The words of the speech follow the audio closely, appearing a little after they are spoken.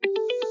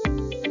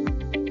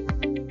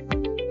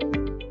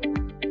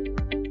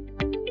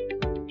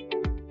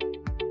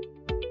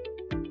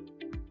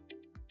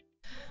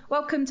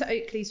Welcome to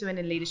Oakley's Women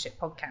in Leadership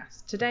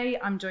podcast. Today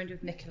I'm joined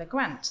with Nicola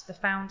Grant, the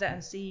founder and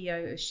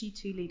CEO of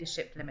She2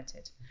 Leadership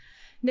Limited.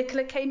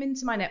 Nicola came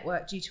into my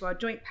network due to our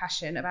joint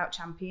passion about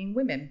championing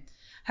women.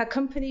 Her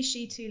company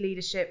She2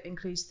 Leadership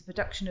includes the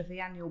production of the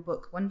annual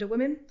book Wonder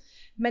Women,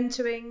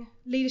 mentoring,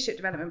 leadership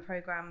development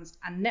programs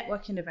and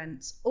networking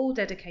events, all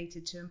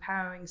dedicated to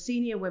empowering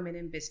senior women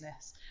in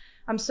business.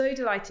 I'm so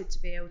delighted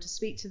to be able to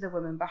speak to the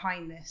woman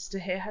behind this, to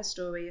hear her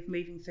story of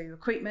moving through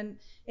recruitment,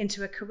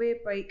 into a career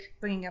break,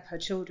 bringing up her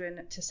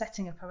children, to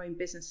setting up her own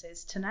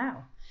businesses, to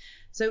now.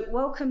 So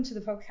welcome to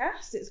the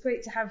podcast. It's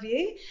great to have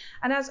you.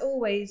 And as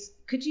always,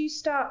 could you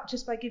start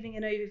just by giving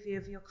an overview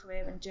of your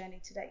career and journey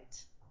to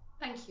date?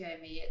 Thank you,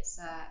 Amy. It's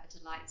a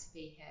delight to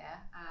be here.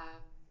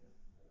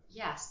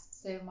 Yes,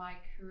 so my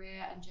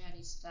career and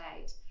journey to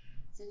date,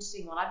 it's an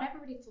interesting one. I've never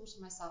really thought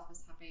of myself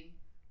as having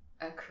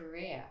a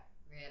career,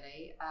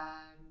 really.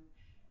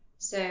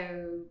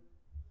 So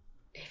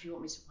if you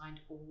want me to wind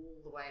all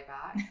the way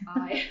back,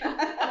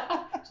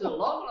 to a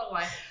long, long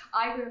way.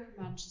 I grew up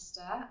in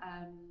Manchester,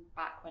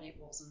 back when it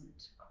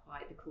wasn't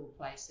quite the cool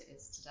place it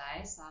is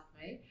today,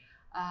 sadly.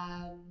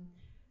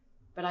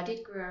 But I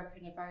did grow up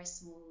in a very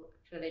small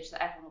village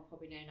that everyone will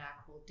probably know now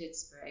called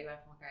Didsbury, where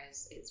everyone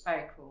goes, it's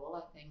very cool.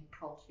 I think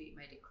Cold Feet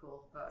made it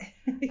cool, but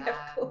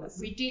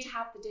we did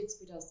have the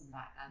Didsbury dozen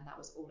back then. That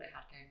was all it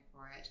had going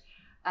for it.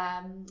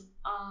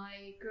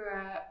 I grew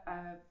up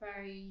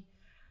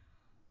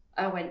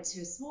I went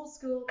to a small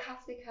school,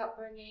 Catholic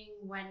upbringing,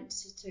 went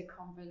to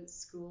convent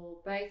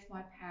school. Both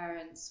my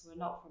parents were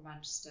not from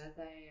Manchester,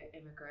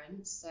 they're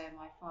immigrants. So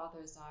my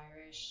father is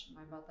Irish,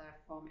 my mother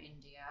from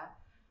India,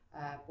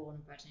 born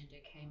and bred in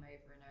India, came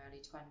over in her early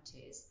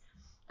 20s.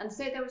 And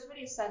so there was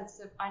really a sense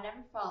of, I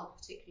never felt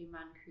particularly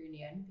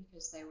Mancunian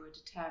because they were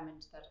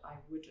determined that I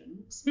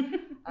wouldn't,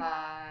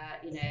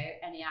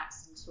 any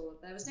accent or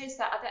there was no sense.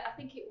 I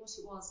think what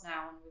it was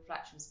now on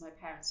reflection was my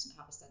parents didn't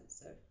have a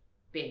sense of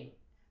being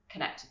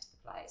connected to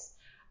the place,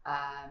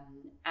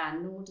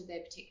 and nor did they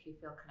particularly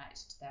feel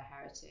connected to their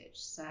heritage.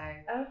 So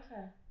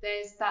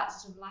there's that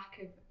sort of lack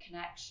of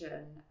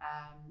connection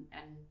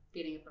and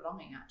feeling of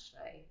belonging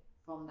actually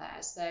from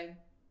there. So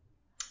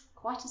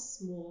quite a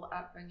small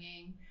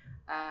upbringing.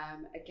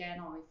 Again,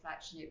 on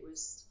reflection, it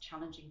was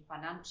challenging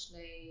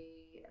financially,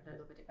 a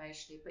little bit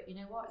emotionally, but you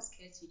know what, as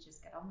kids, you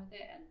just get on with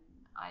it, and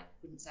I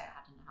wouldn't say I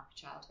hadn't a happy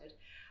childhood.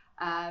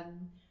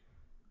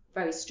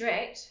 Very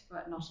strict,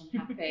 but not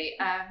unhappy,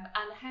 and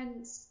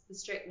hence the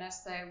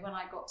strictness. So when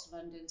I got to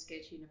London to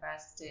go to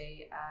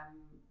university,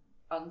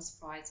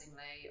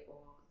 unsurprisingly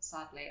or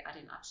sadly, I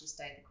didn't actually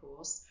stay the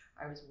course.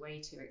 I was way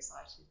too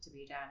excited to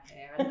be down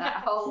here, and that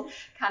whole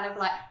kind of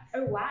like,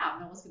 oh wow,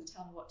 no one's going to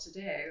tell me what to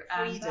do.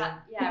 Freedom.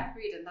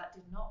 Freedom. That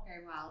did not go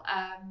well.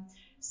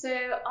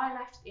 So I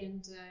left at the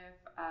end of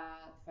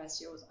the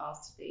first year. I was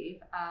asked to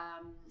leave.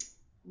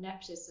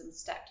 Nepotism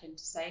stepped in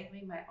to save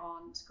me. My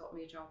aunt got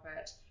me a job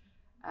at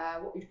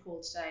what we'd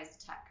call today is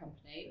a tech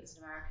company. It was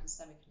an American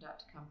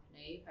semiconductor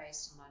company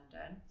based in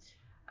London,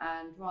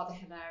 and rather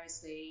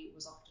hilariously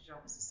was offered a job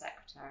as a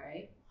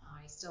secretary.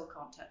 I still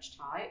can't touch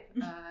type.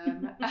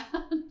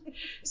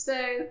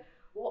 So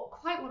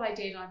what I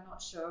did, I'm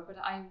not sure, but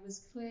I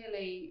was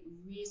clearly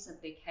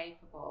reasonably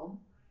capable,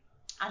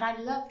 and I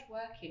loved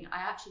working. I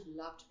actually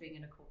loved being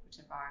in a corporate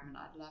environment.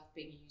 I loved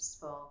being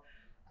useful.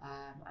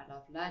 I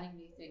loved learning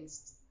new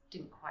things.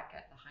 Didn't quite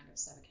get the hang of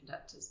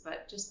semiconductors,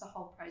 but just the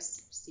whole process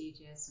of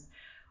procedures and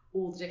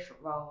all the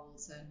different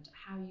roles and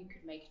how you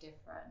could make a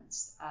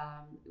difference.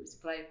 It was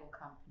a global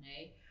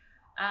company,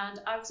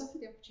 and I was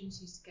offered the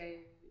opportunity to go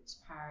to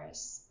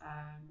Paris,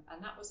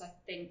 and that was, I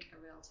think,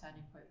 a real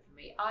turning point for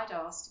me. I'd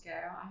asked to go.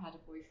 I had a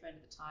boyfriend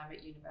at the time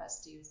at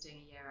university who was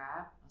doing a year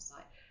out. I was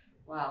like,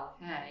 well,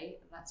 hey,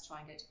 let's try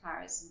and go to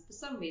Paris, and for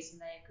some reason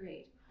they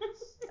agreed.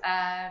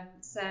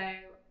 So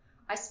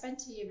I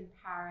spent a year in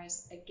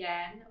Paris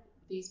again.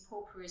 These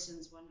poor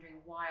Parisians wondering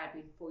why I'd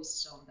been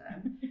foisted on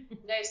them.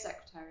 No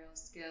secretarial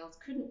skills,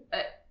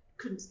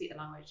 couldn't speak the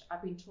language.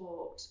 I'd been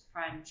taught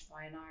French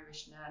by an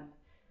Irish nun,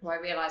 who I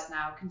realise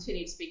now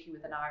continued speaking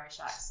with an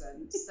Irish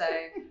accent. So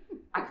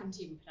I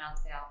couldn't even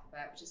pronounce the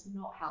alphabet, which is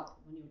not helpful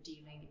when you're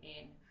dealing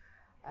in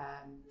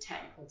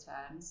technical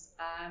terms.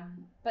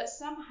 But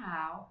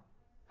somehow,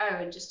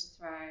 and just to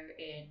throw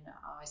in,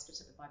 I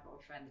split up with my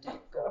boyfriend the day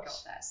before I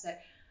got there. So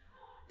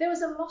there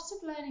was a lot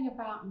of learning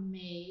about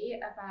me,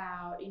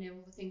 about,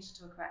 all the things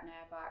you talk about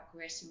now, about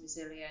grit and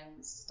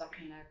resilience, stuck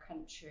in a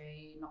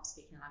country, not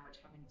speaking the language,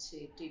 having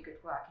to do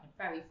good work in a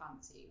very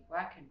fancy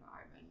work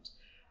environment,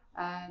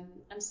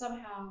 and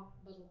somehow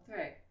muddled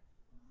through.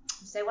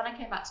 So when I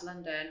came back to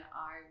London,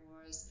 I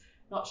was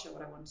not sure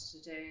what I wanted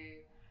to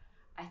do.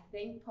 I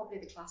think probably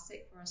the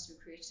classic for us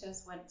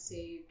recruiters, went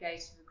to go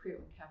to a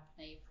recruitment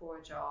company for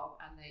a job,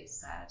 and they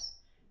said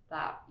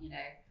that,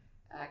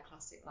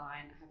 classic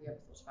line, have you ever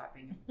thought about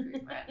being in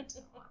recruitment?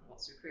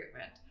 What's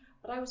recruitment?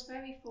 But I was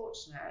very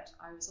fortunate.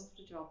 I was offered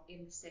a job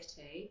in the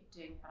city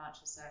doing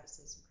financial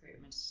services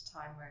recruitment at a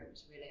time where it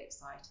was really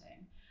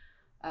exciting.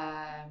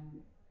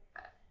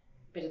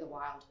 bit of the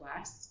Wild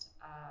West.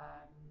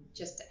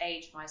 Just to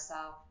age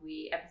myself,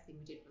 everything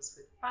we did was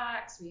with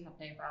fax. We had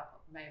no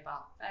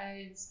mobile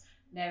phones,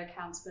 no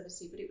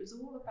accountability, but it was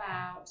all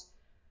about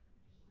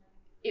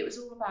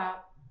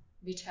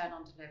return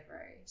on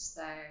delivery.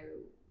 So,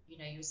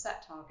 you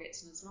set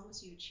targets, and as long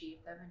as you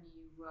achieved them and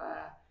you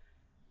were,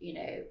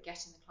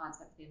 getting the clients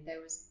and everything,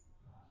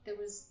 there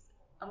was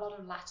a lot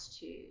of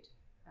latitude.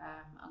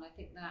 And I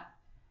think that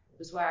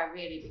was where I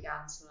really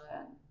began to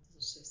learn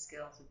the sort of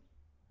skills of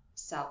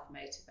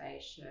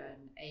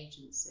self-motivation,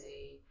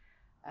 agency,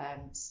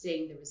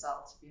 seeing the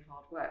results of your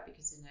hard work,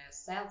 because in a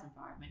sales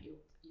environment,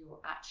 you're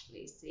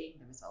actually seeing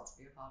the results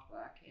of your hard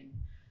work in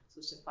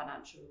sort of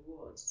financial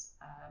rewards.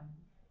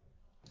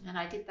 And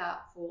I did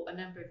that for a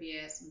number of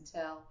years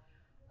until,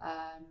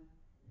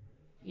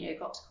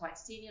 got to quite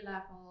senior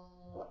level,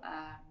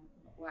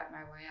 worked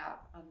my way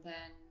up, and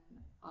then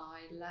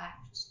I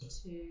left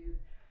to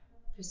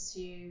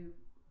pursue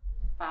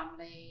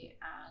family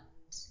and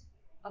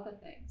other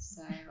things.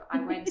 So I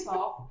went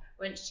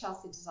to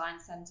Chelsea Design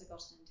Centre,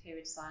 got an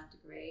interior design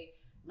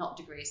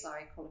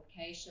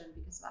qualification,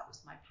 because that was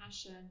my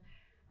passion.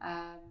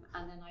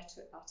 And then I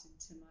took that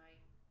into my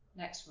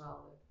next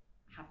role of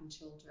having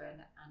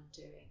children and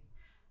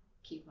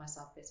keep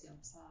myself busy on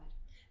the side.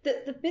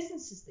 The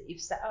businesses that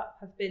you've set up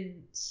have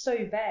been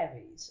so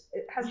varied.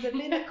 Has there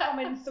been a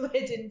common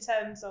thread in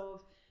terms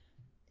of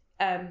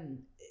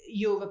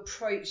your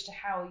approach to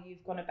how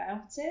you've gone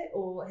about it,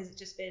 or has it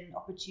just been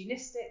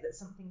opportunistic that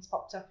something's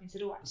popped up and you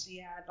said, oh, actually,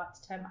 yeah, I'd like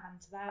to turn my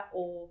hand to that?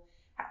 Or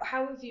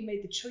how have you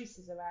made the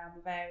choices around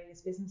the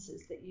various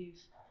businesses that you've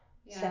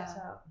set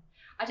up?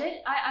 I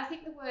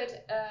think the word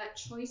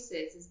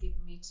choices has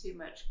given me too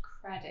much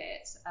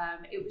credit.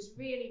 It was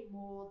really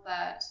more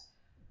that,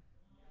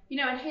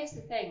 and here's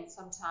the thing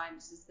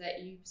sometimes, is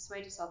that you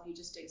persuade yourself you're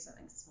just doing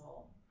something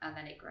small, and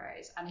then it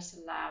grows, and it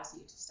allows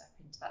you to step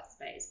into that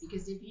space.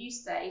 Because if you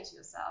say to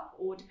yourself,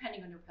 or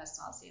depending on your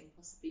personality, and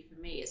possibly for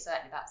me, it's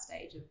certainly that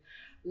stage of,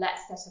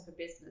 let's set up a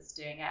business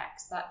doing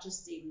X, that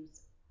just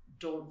seems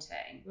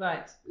daunting.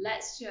 Right.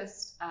 Let's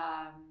just,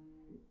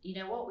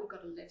 we've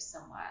got to live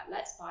somewhere.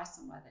 Let's buy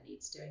somewhere that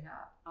needs doing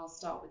up. I'll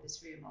start with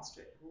this room, I'll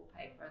strip the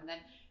wallpaper, and then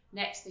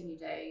next thing you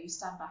do, you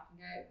stand back and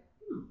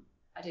go,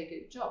 I did a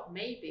good job.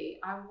 Maybe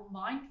I will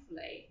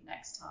mindfully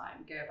next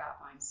time go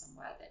about buying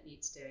somewhere that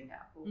needs doing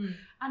up.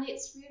 And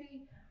it's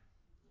really,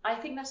 I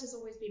think that has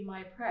always been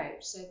my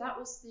approach. So that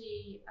was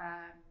the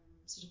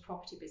sort of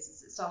property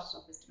business. It started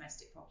off as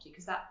domestic property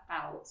because that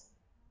felt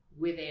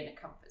within a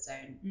comfort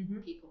zone. Mm-hmm.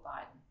 People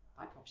buy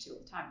property all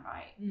the time,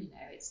 right? Mm.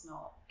 It's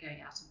not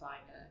going out and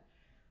buying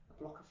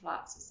a block of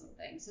flats or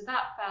something. So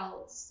that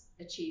felt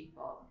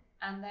achievable.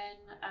 And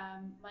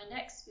then my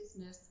next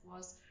business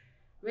was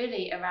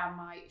really around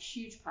my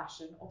huge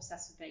passion,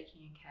 obsessive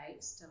baking and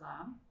cakes, still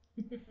am.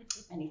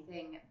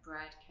 Anything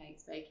bread,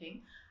 cakes,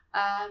 baking.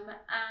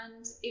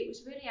 And it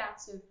was really out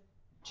of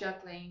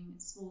juggling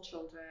small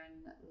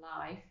children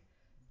life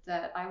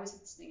that I always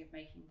had this thing of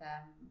making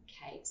them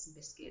cakes and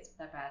biscuits for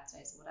their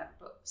birthdays or whatever,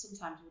 but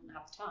sometimes I wouldn't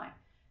have the time.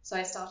 So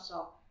I started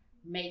off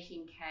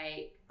making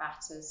cake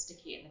batter,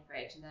 sticky it in the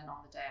fridge, and then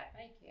on the day I'd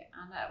bake it.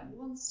 And at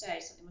one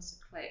stage, something must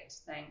have clicked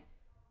to think,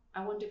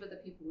 I wonder if other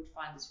people would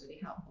find this really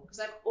helpful, because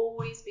I've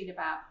always been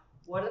about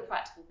what are the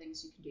practical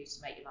things you can do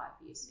to make your life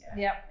easier.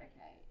 Yeah.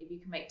 Okay. If you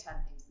can make 10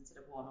 things instead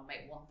of one, or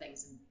make one thing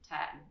instead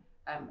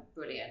of 10,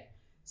 brilliant.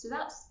 So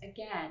that's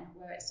again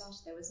where it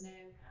started. There was no,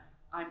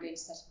 I'm going to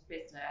set up a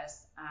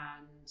business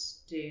and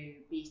do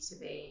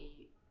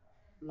B2B,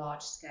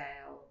 large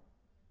scale,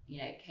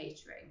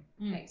 catering,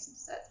 cakes and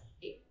desserts.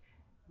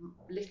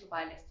 Little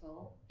by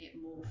little, it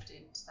morphed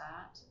into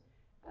that,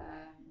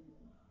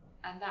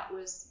 and that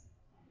was.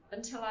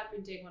 Until I've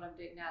been doing what I'm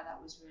doing now,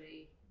 that was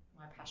really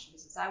my passion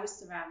business. I was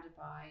surrounded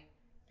by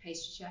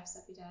pastry chefs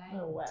every day,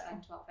 oh, wow.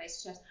 10, 12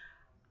 pastry chefs.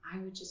 I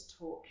would just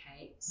talk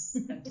cakes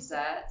and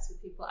desserts with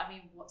people. I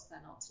mean, what's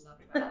there not to love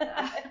about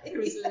that? It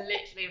was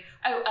literally,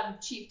 I'm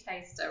chief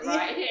taster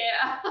right here.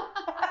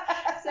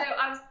 So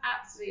I was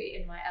absolutely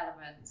in my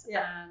element.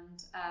 Yeah.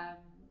 And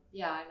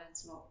I learned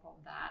a lot from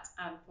that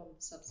and from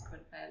the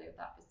subsequent failure of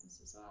that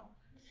business as well.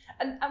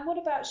 And what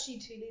about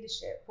She2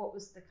 leadership? What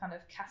was the kind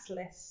of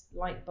catalyst,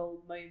 light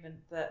bulb moment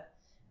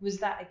was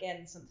that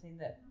again something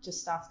that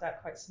just started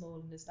out quite small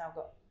and has now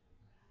got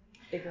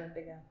bigger and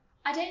bigger?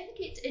 I don't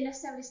think it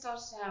necessarily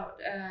started out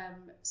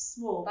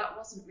small. That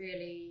wasn't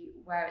really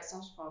where it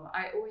started from.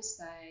 I always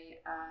say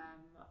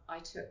I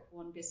took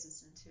one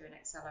business into an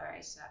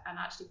accelerator, and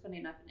actually, funny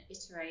enough, an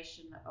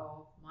iteration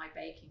of my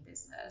baking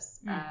business.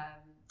 I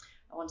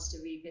wanted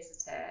to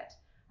revisit it.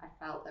 I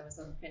felt there was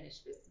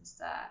unfinished business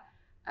there.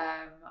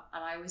 And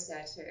I always say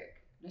I took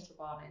Little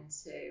Barn which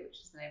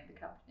is the name of the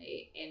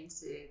company,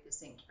 into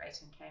this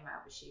incubator and came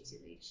out with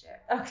She2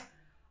 leadership. Okay.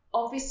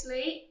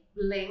 Obviously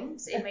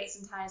linked, it makes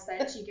entire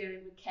sense. You go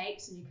in with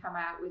cakes and you come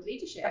out with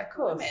leadership. Of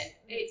course. Women.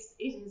 It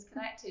is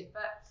connected,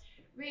 but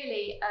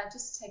really,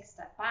 just to take a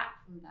step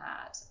back from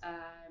that,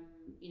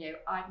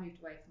 I'd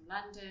moved away from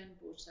London,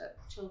 brought up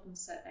children at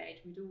a certain age.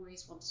 We'd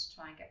always wanted to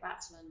try and get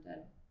back to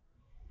London.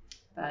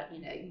 But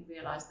you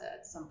realise that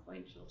at some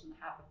point children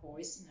have a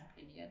voice and an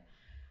opinion,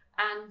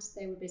 and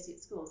they were busy at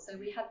school. So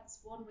we had this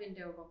one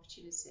window of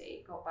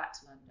opportunity, got back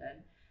to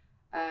London,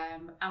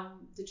 and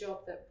the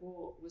job that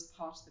was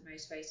part of the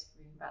motivation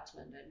for moving back to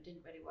London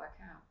didn't really work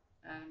out.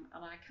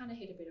 And I kind of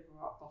hit a bit of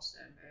a rock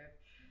bottom of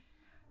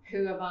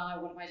who am I,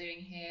 what am I doing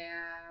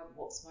here,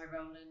 what's my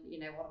role,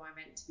 and what am I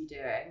meant to be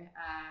doing.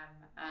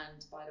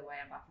 And by the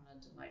way, I'm back in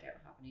London, I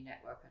don't have any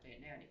network, I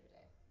don't know anybody.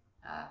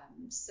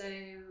 So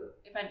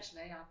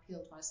eventually I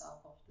peeled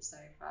myself off the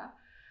sofa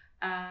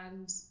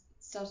and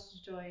started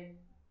to join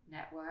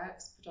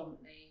networks,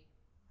 predominantly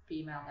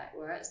female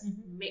networks,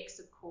 mix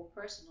of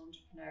corporate and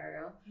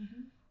entrepreneurial.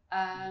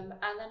 And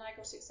then I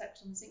got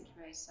accepted on this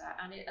incubator,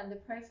 and the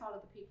profile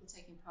of the people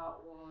taking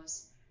part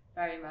was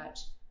very much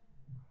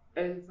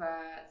over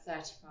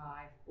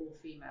 35, all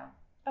female.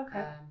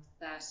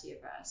 30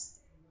 of us,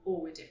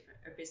 all with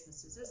different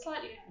businesses at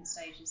slightly different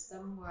stages.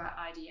 Some were at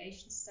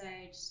ideation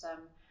stage, some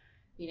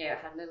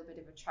had a little bit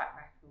of a track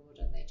record,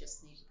 and they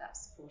just needed that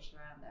support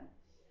around them.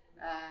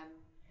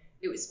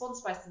 It was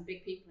sponsored by some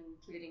big people,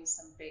 including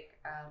some big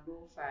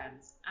law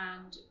firms,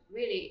 and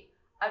really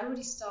I'd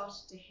already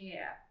started to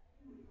hear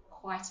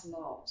quite a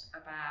lot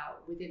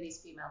about, within these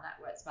female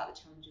networks, about the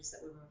challenges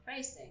that women were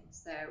facing.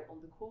 So on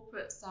the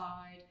corporate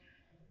side,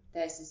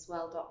 there's this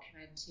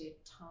well-documented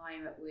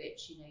time at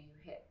which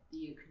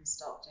you can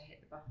start to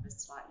hit the buffers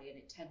slightly, and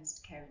it tends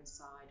to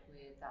coincide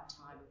with that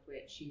time of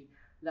which you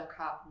look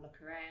up and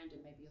look around, and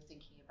maybe you're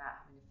thinking about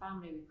having a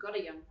family. We've got a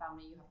young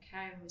family, you have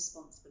caring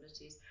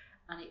responsibilities,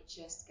 and it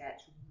just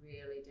gets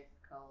really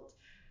difficult.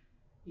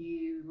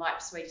 You might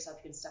persuade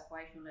yourself you can step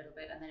away from a little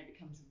bit, and then it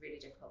becomes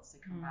really difficult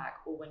to come back,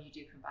 or when you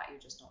do come back,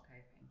 you're just not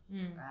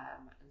coping.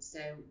 And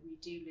so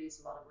we do lose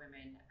a lot of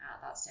women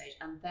at that stage,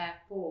 and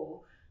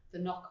therefore the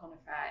knock-on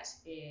effect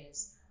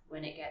is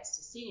when it gets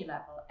to senior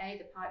level, A,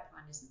 the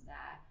pipeline isn't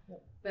there,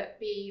 but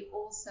B,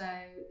 also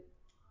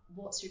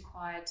what's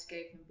required to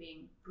go from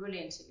being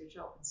brilliant at your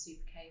job and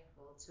super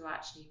capable to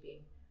actually being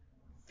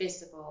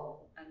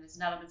visible, and there's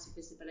an element of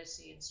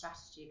visibility and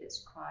strategy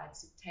that's required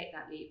to take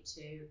that leap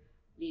to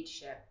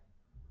leadership.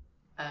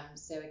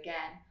 So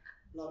again,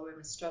 a lot of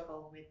women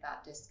struggle with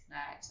that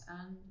disconnect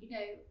and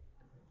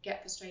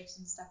get frustrated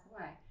and step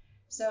away.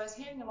 So I was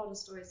hearing a lot of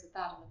stories of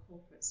that on the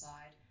corporate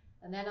side.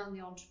 And then on the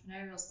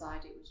entrepreneurial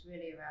side, it was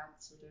really around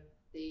sort of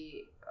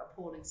the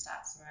appalling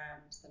stats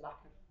around the lack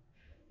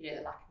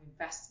of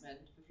investment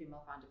for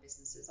female-founded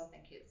businesses. I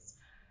think it's,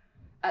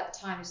 at the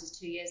time, this was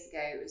 2 years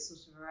ago, it was sort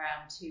of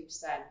around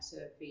 2%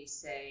 of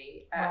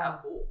VC,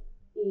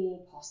 or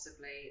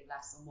possibly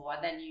less or more.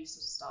 And then you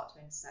sort of start to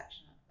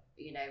intersection,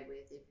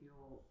 with if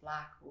you're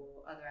Black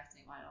or other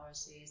ethnic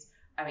minorities,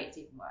 it's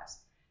even worse.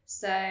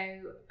 So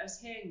I was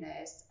hearing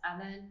this, and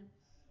then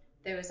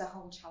there was a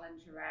whole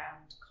challenge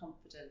around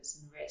confidence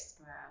and risk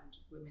around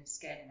women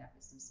scaling their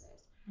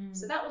businesses.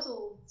 So that was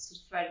all sort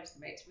of thrown into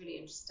the mix, really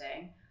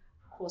interesting.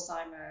 Of course,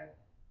 I'm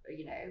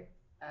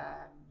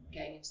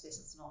going into this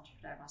as an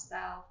entrepreneur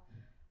myself.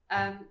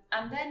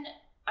 And then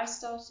I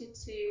started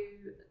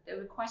there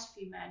were quite a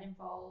few men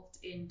involved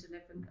in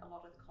delivering a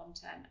lot of the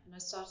content, and I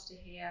started to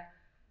hear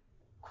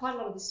quite a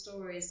lot of the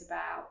stories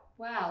about,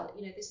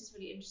 this is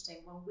really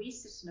interesting. When we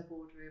sit in a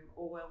boardroom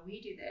or when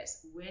we do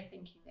this, we're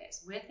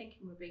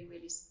thinking we're being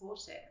really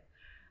supportive.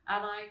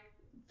 And I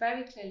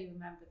very clearly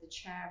remember the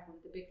chair of one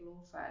of the big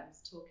law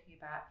firms talking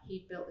about,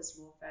 he'd built this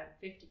law firm,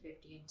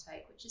 50-50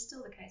 intake, which is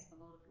still the case for a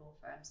lot of law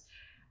firms.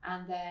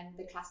 And then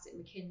the classic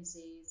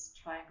McKinsey's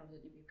triangle,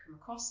 if you come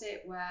across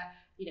it, where,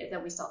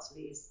 then we start to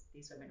lose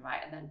these women,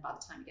 right? And then by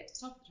the time you get to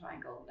the top of the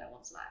triangle, no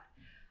one's left.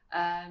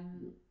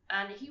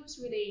 And he was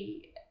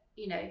really,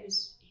 he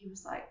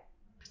was like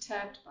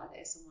perturbed by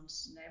this and wanted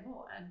to know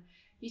more. And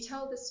he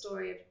told this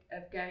story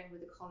of going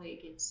with a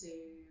colleague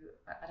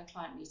at a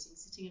client meeting,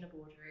 sitting in a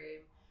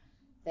boardroom.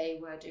 They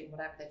were doing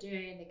whatever they're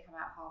doing. They come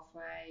out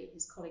halfway.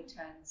 His colleague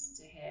turns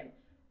to him,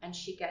 and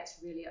she gets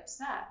really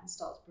upset and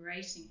starts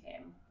berating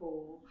him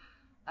for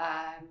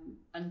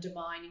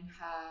undermining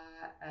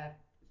her,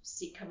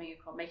 coming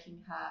across,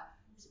 making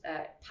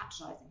her,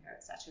 patronising her,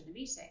 etc. in the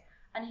meeting.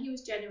 And he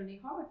was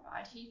genuinely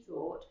horrified. He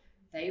thought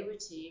they were a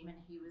team, and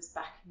he was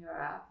backing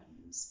her up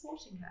and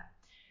supporting her.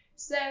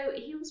 So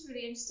he was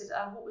really interested,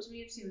 and what was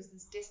really interesting was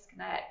this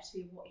disconnect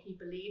between what he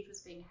believed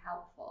was being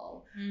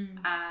helpful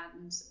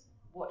and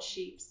what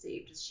she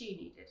perceived as she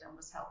needed and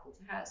was helpful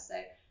to her.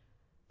 So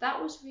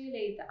that was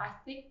really, I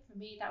think for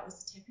me, that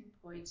was the tipping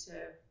point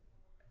of,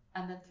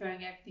 and then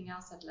throwing everything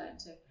else I'd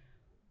learned of,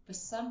 for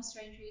some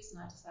strange reason,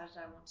 I decided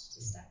I wanted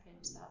to step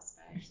into that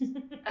space.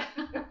 And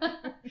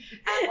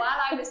while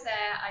I was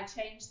there, I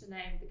changed the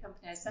name of the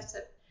company.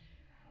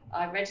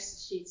 I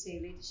registered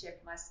She2 Leadership,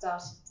 and I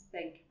started to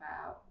think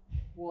about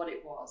what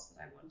it was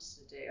that I wanted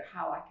to do,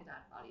 how I could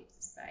add value to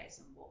the space,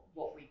 and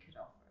what we could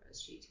offer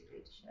as She2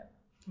 Leadership.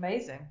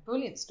 Amazing,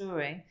 brilliant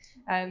story,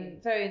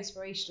 very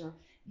inspirational.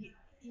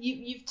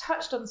 You've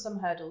touched on some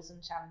hurdles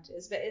and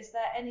challenges, but is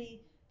there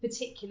any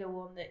particular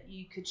one that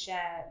you could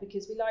share?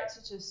 Because we like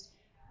to just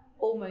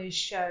almost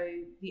show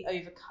the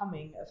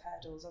overcoming of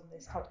hurdles on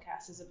this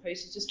podcast as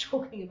opposed to just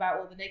talking about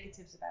all the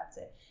negatives about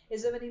it.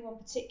 Is there any one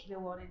particular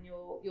one in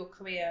your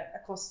career,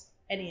 across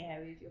any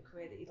area of your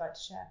career, that you'd like to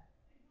share?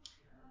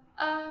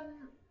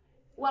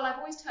 Well, I've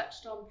always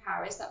touched on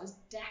Paris. That was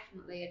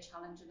definitely a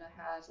challenge and a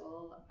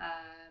hurdle,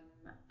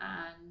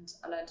 and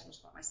I learned a lot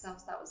about myself.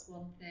 So that was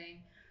one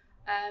thing.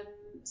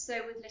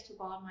 So with Little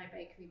Barn, my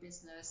bakery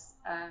business,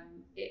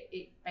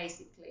 it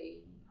basically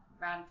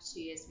ran for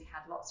 2 years. We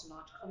had lots of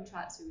large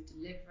contracts we were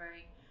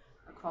delivering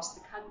across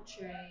the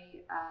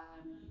country.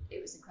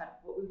 It was incredible,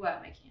 but we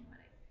weren't making any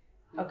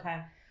money.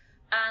 Okay.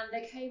 And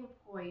there came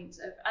a point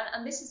of,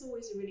 and this is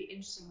always a really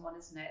interesting one,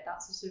 isn't it?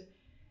 That sort of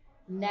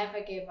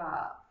never give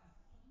up,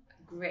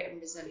 grit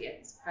and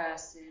resilience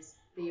versus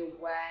the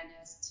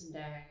awareness to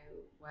know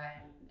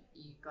when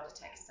you've got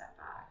to take a step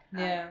back.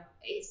 Yeah.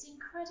 It's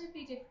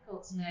incredibly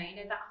difficult to know,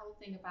 that whole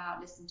thing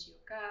about listen to your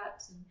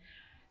gut. And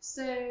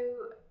so,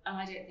 and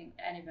I don't think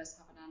any of us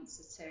have an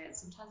answer to it.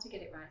 Sometimes we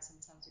get it right,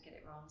 sometimes we get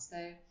it wrong.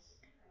 So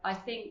I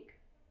think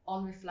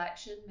on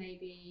reflection,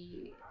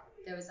 maybe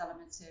there was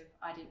elements of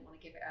I didn't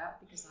want to give it up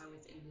because I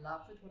was in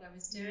love with what I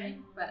was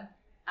doing, but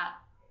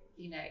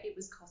it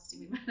was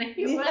costing me money.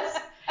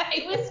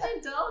 It was an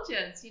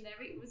indulgence,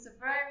 it was a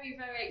very,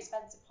 very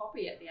expensive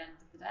hobby at the end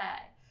of the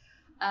day.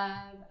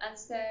 And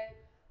so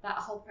that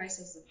whole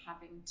process of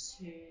having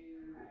to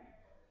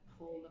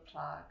pull the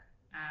plug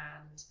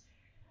and,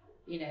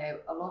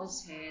 a lot of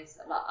tears.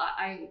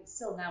 I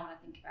still now, when I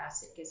think about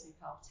it, it gives me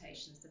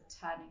palpitations of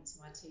turning to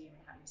my team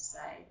and having to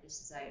say,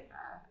 this is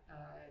over.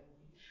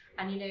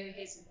 And,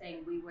 here's the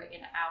thing, we were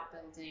in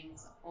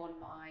outbuildings on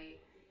my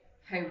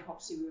home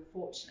property. We were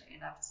fortunate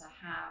enough to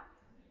have,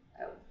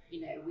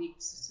 we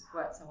sort of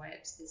worked our way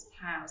up to this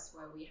house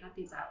where we had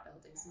these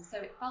outbuildings. And so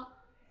it felt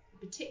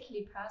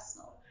particularly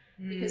personal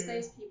because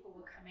those people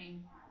were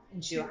coming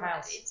into our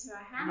house, into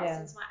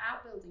my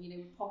outbuilding.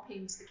 We'd pop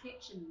into the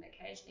kitchen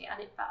occasionally,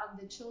 and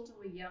the children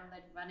were young.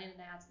 They'd run in and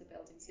out of the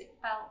buildings. It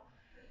felt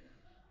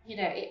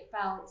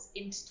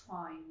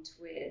intertwined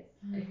with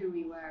who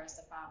we were as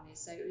a family.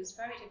 So it was a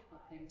very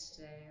difficult thing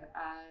to do.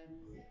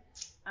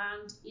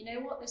 And you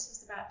know what? This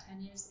was about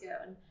 10 years ago,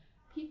 and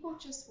people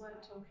just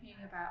weren't talking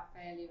about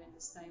failure in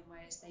the same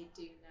way as they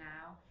do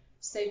now.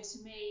 So to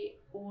me,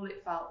 all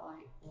it felt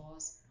like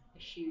was a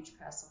huge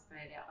personal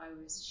failure. I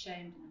was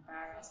ashamed and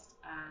embarrassed,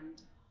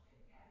 and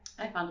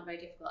I found it very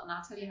difficult. And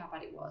I'll tell you how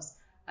bad it was.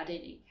 I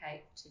didn't eat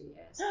cake for 2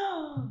 years.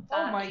 Oh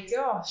my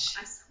gosh.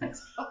 I swear to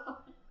God.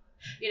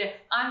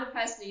 I'm the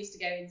person who used to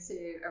go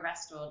into a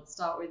restaurant,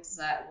 start with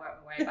dessert, and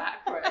work my way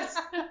backwards.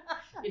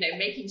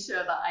 Making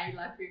sure that I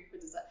left food for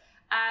dessert.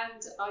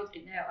 And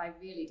I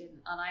really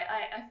didn't. And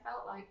I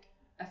felt like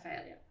a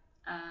failure.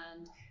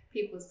 And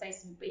people would say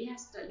to me, but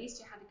yes, but at least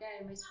you had a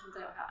go. Most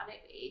people don't have. And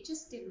it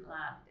just didn't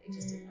land. It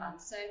just didn't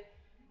land. So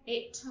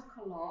it took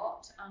a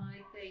lot. And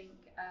I think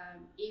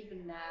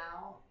even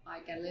now, I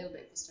get a little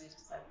bit frustrated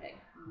because I think,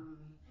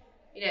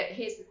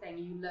 here's the thing,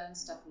 you learn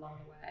stuff along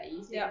the way.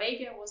 You think,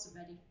 maybe I wasn't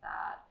ready for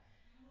that.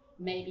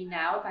 Maybe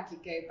now, if I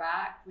could go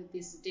back with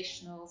these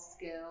additional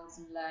skills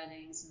and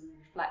learnings and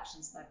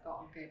reflections that I've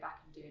got, and go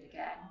back and do it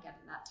again, get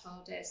in that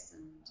TARDIS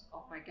and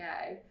off I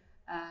go,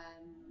 I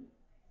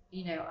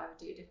would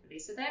do it differently.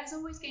 So there's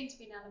always going to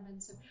be an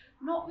element of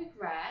not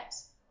regret,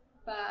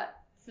 but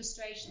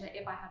frustration that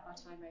if I had my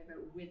time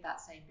over with that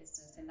same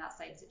business in that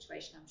same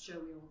situation, I'm sure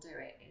we all do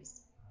it,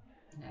 is,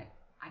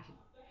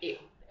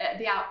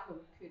 the outcome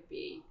could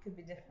be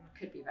different.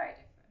 Could be very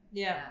different.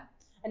 Yeah.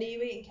 And are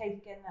you eating cake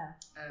again now?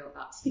 Oh,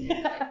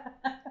 absolutely.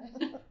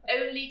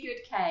 Only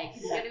good cake.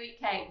 If you're going to eat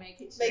cake, make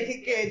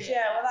it good.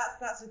 Yeah, well,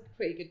 that's a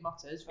pretty good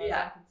motto as far as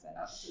I'm concerned.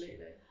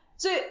 Absolutely.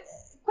 So,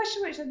 a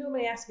question which I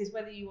normally ask is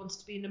whether you wanted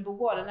to be number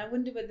one, and I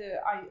wonder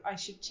whether I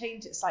should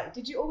change it slightly.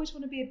 Did you always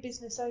want to be a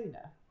business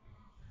owner?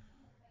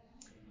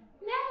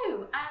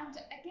 No, and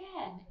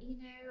again,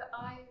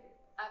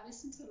 I've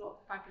listened to a lot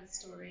of fabulous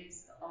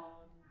stories on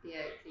the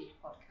Oakley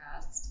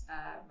podcast,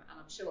 and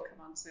I'm sure we'll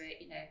come on to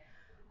it.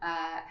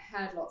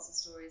 Heard lots of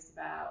stories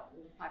about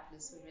all the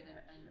fabulous women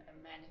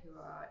and men who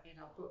are in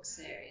our book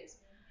series.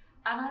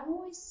 And I'm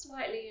always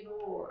slightly in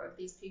awe of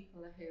these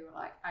people who are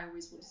like, I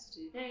always wanted to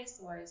do this,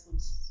 or I always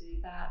wanted to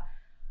do that.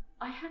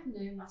 I had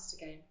no master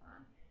game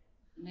plan,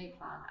 no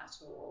plan at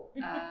all.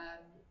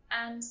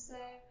 And so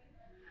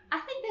I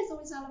think there's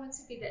always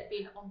elements of me that have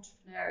been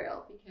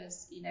entrepreneurial,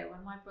 because,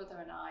 when my brother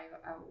and I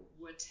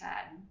were 10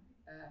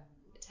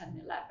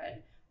 and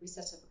 11, we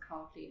set up a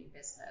car cleaning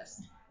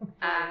business.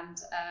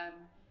 And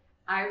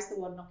I was the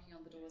one knocking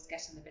on the doors,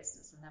 getting the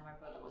business, and then my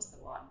brother was the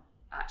one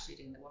actually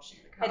doing the washing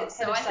of the cars.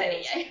 So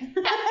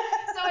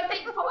I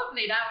think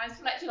probably now as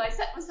reflection, I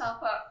set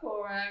myself up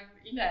for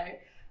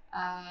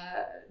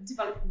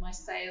developing my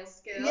sales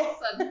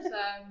skills and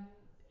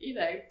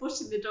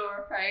pushing the door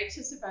approach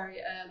at a very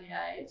early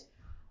age.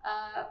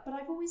 But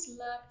I've always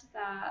loved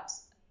that.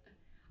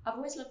 I've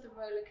always loved the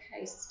roller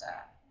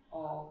coaster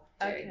of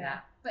doing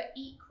that. But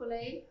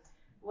equally,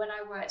 when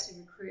I worked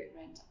in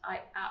recruitment, I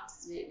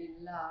absolutely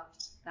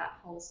loved that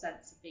whole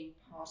sense of being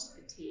part of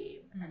the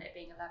team and it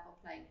being a level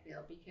playing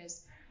field,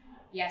 because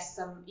yes,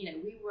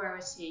 we were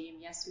a team,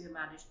 yes, we were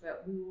managed,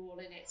 but we were all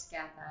in it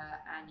together,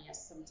 and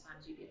yes,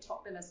 sometimes you'd be a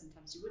top biller,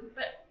 sometimes you wouldn't,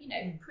 but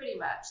pretty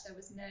much there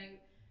was no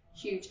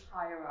huge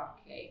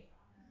hierarchy.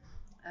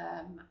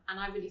 And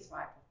I really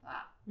thrived with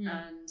that.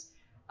 And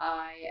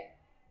I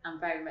am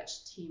very much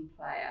a team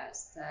player,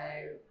 so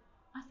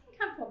I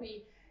think I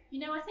probably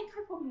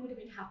would have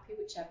been happy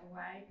whichever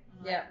way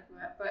I could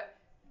work. But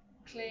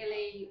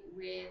clearly,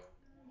 with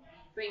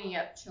bringing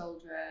up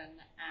children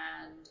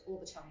and all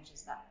the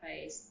challenges that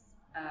face,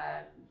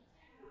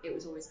 it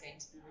was always going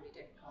to be really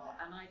difficult,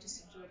 and I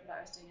just enjoyed what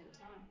I was doing at the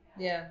time.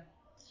 Yeah,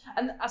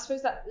 and I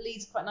suppose that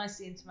leads quite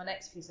nicely into my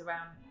next piece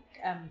around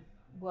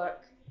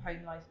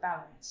work-home life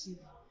balance. You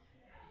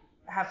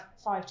have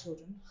 5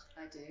 children.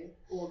 I do,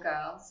 all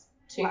girls,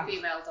 2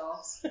 female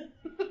dogs.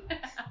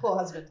 Poor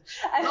husband.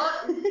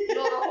 Not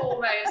a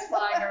hormones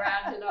flying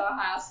around in our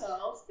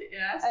households, but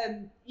yes.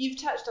 You've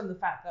touched on the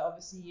fact that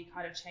obviously you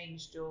kind of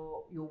changed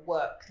your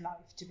work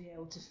life to be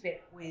able to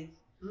fit with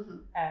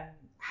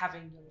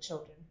having young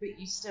children, but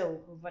you still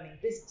were running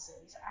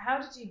businesses. How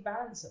did you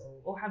balance it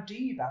all, or how do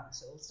you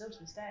balance it all still to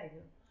this day?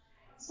 You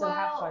still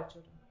have 5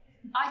 children.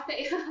 I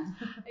think,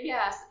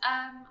 yes.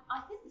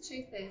 I think the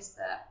truth is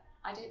that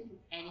I don't think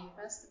any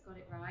of us have got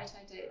it right.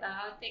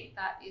 I think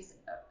that is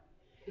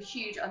a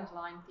huge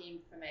underlying theme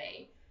for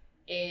me.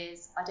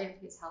 Is I don't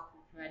think it's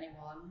helpful for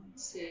anyone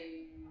to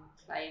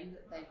claim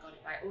that they've got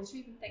it right, or to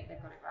even think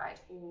they've got it right,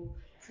 or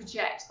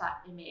project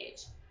that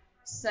image.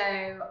 So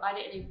I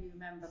don't know if you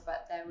remember,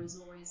 but there was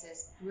always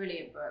this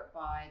brilliant book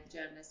by the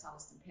journalist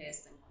Alison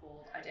Pearson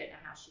called I Don't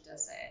Know How She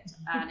Does It,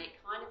 and it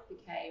kind of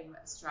became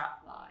a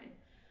strapline.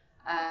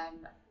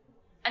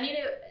 And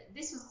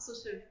this was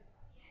sort of,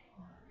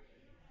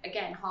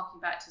 again,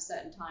 harking back to a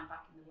certain time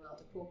back in the world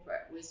of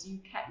corporate, was you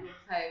kept your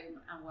home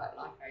and work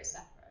life very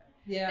separate.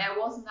 Yeah. There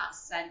wasn't that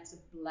sense of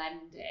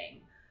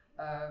blending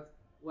of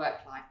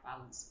work-life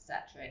balance,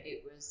 etc.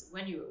 It was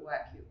when you were at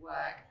work, you were at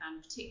work,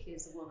 and particularly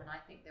as a woman, I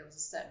think there was a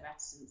certain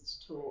reticence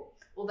to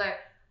talk. Although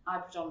I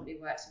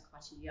predominantly worked in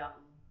quite a young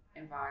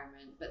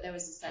environment, but there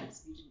was a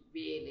sense of you didn't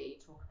really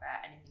talk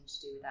about anything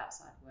to do with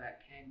outside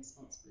work, home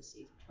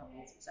responsibilities,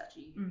 troubles,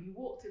 etc. You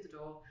walked through the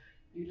door,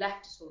 you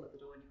left it all at the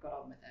door, and you got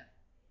on with it.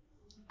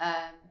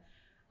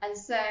 And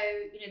so,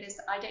 this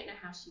I don't know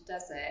how she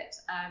does it.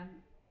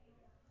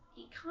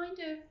 It kind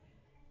of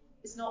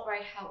is not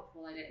very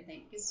helpful, I don't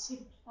think, because it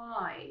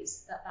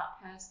implies that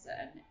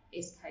person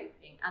is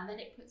coping, and then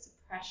it puts a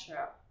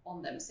pressure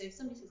on them. So if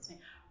somebody says to me,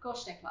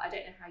 "Gosh, Nicola, I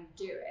don't know how you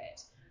do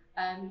it,"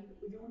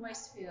 you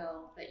almost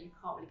feel that you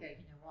can't really go, "You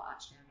know what?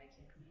 Actually, I'm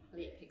making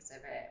complete pigs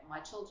of it.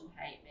 My children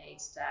hate me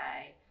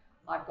today.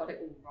 I've got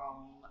it all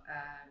wrong."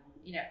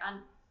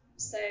 And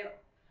so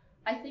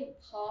I think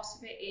part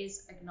of it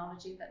is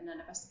acknowledging that none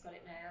of us have got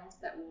it nailed,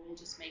 that we're all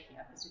just making it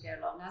up as we go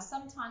along. Now,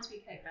 sometimes we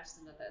cope better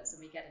than others,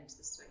 and we get into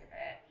the swing of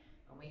it,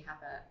 and we have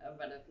a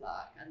run of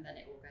luck, and then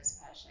it all goes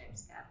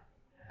pear-shaped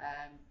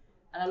again.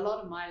 And a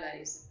lot of my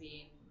lows have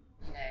been,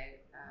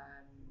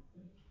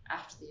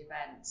 after the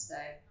event. So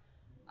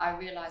I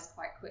realised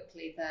quite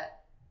quickly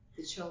that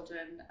the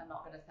children are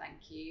not going to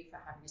thank you for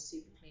having a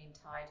super clean,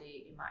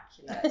 tidy,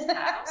 immaculate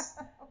house.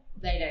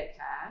 They don't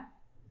care.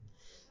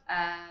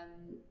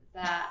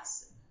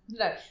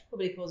 That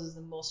probably causes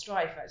them more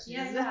strife, actually.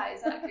 Yeah,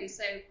 exactly.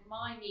 So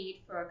my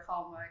need for a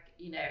calm work,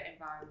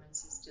 environment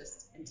is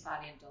just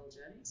entirely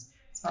indulgent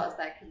as far as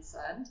they're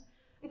concerned.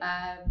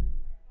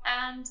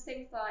 And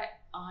things like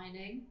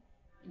ironing,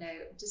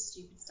 just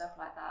stupid stuff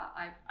like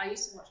that. I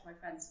used to watch my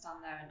friends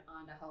stand there and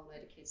iron a whole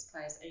load of kids'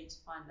 clothes only to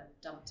find them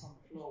dumped on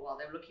the floor while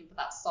they were looking for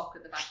that sock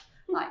at the back.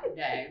 Like,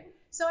 no.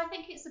 So I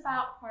think it's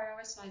about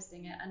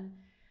prioritising it, and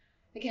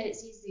again,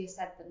 it's easier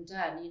said than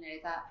done,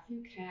 that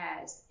who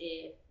cares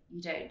if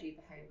you don't do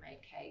the homemade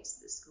cakes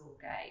at the school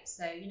gate.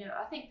 So,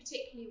 I think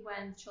particularly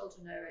when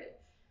children are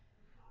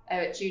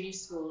at junior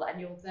school and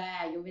you're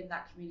in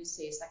that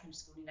community, secondary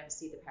school, you never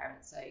see the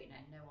parents, so,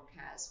 no one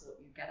cares what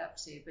you get up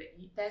to. But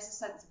there's a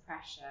sense of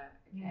pressure,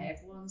 okay?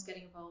 Everyone's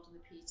getting involved in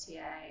the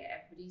PTA,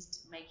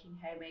 everybody's making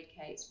homemade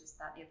cakes with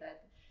that, the other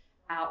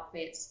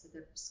outfits for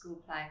the school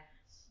play.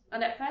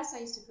 And at first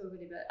I used to feel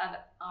really bad, and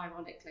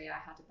ironically I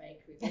had a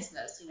bakery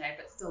business,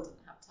 but still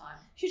didn't have time.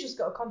 You just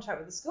got a contract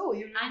with the school,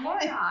 you I know,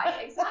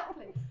 right,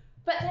 exactly.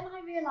 But then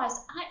I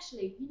realised,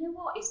 actually, you know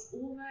what, it's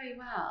all very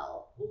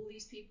well, all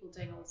these people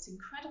doing all this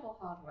incredible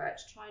hard work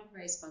to try and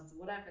raise funds, or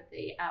whatever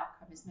the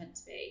outcome is meant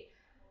to be,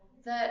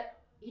 that,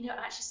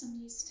 actually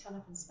somebody needs to turn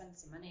up and spend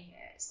some money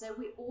here. So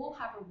we all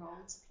have a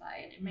role to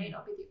play, and it may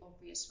not be the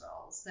obvious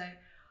role. So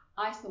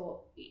I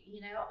thought,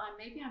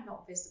 maybe I'm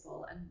not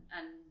visible and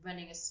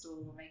running a store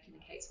or making the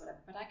cakes, whatever,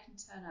 but I can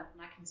turn up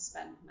and I can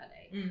spend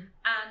money.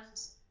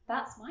 And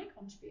that's my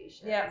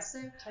contribution. Yeah,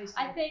 so totally.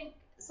 I think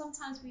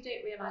sometimes we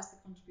don't realise the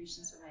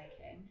contributions we're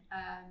making.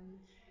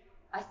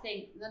 I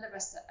think none of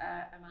us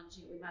are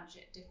managing it. We manage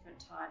it at different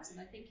times, and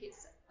I think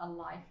it's a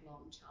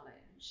lifelong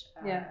challenge.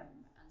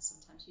 And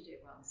sometimes you do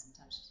it well, and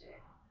sometimes you do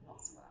it not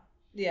so well.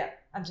 Yeah,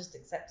 and just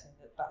accepting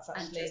that that's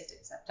actually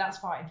that's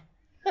fine.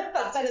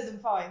 That's better than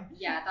fine.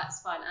 Yeah,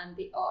 that's fine. And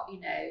the odd,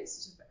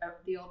 sort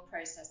of the odd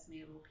processed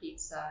meal or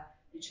pizza,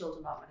 your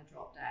children aren't going to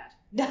drop dead.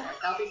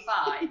 They'll be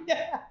fine.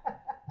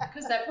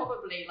 Because they're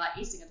probably like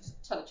eating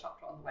a ton of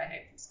chocolate on the way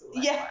home from school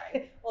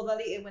anyway. Or they'll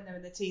eat it when they're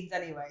in the teens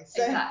anyway.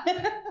 So. Exactly.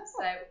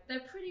 So they're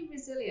pretty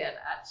resilient,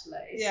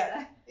 actually.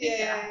 Yeah.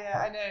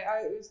 I know.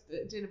 I was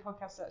doing a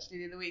podcast actually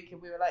the other week,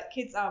 and we were like,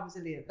 kids are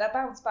resilient. They'll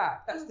bounce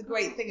back. That's the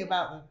great thing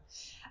about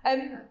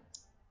them.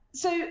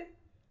 So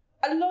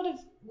a lot of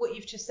what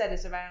you've just said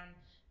is around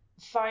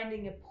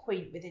finding a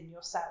point within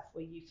yourself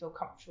where you feel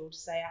comfortable to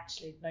say,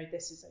 actually, no,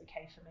 this is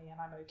okay for me, and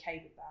I'm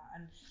okay with that.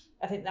 And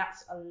I think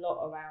that's a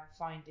lot around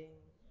finding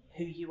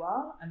who you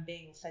are and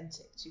being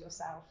authentic to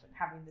yourself and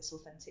having this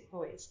authentic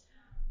voice.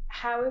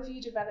 How have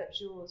you developed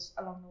yours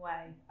along the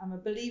way? I'm a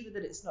believer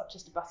that it's not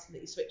just a button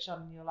that you switch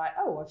on and you're like,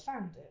 oh, I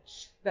found it.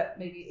 But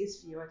maybe it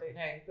is for you, I don't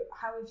know. But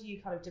how have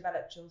you kind of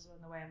developed yours along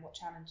the way, and what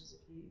challenges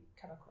have you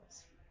come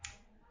across?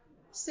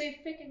 So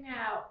figuring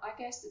out, I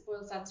guess it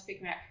boils down to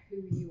figuring out who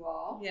you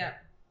are. Yeah.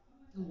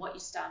 And what you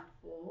stand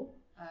for.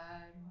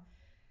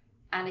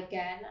 And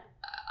again,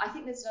 I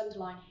think there's an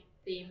underlying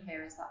theme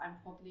here is that I'm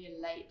probably a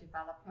late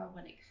developer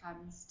when it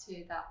comes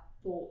to that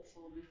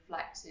thoughtful,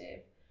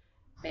 reflective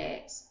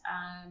bit.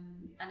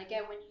 And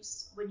again,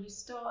 when you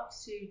start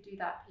to do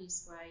that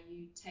piece where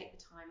you take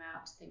the time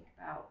out to think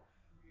about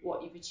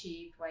what you've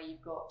achieved, where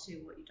you've got to,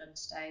 what you've done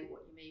today,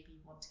 what you maybe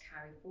want to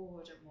carry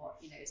forward, and what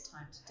is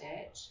time to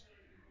ditch,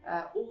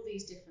 all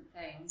these different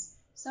things.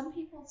 Some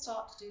people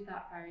start to do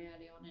that very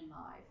early on in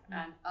life,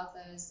 and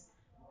others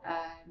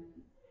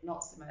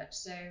not so much.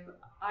 So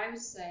I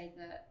would say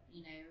that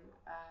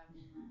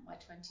my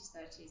 20s,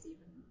 30s,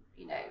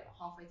 even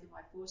halfway through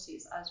my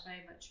 40s, I was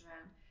very much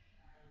around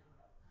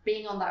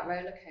being on that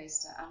roller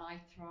coaster, and I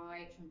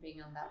thrived from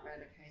being on that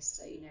roller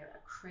coaster. A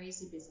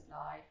crazy busy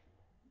life,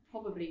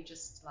 probably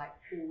just like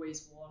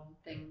always one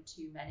thing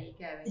too many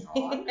going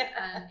on,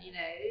 and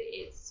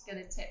it's going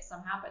to tip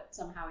somehow, but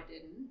somehow it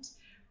didn't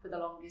for the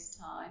longest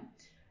time.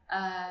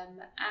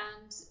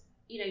 And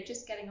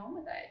just getting on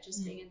with it,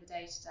 just being in the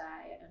day to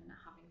day and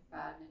having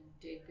fun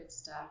and doing good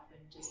stuff,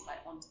 and just like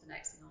on to the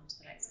next thing, on to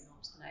the next thing,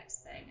 on to the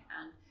next thing.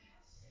 And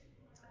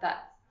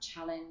that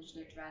challenge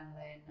and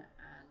adrenaline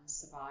and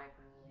survival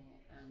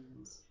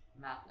and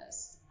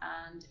madness.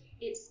 And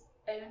it's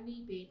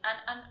only been,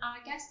 and I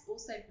guess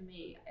also for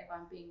me, if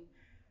I'm being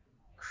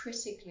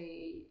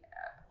critically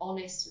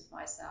honest with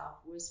myself,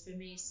 was for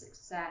me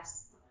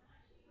success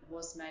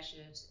was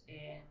measured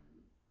in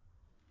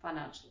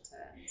financial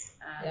terms,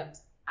 and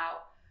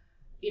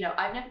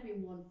I've never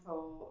been one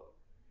for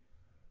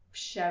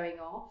showing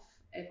off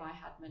if I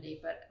had money,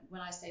 but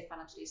when I say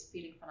financially, it's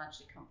feeling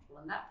financially comfortable,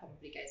 and that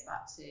probably goes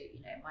back to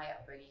my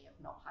upbringing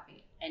of not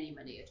having any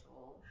money at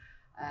all,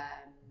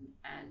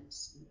 and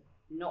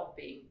not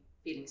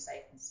feeling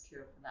safe and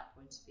secure from that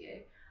point of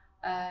view.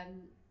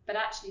 But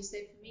actually, so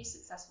for me,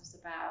 success was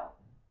about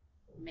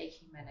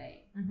making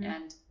money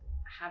and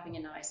having a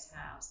nice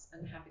house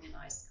and having a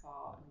nice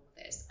car and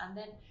all this. And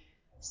then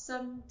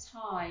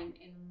sometime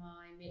in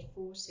my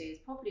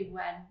mid-40s, probably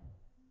when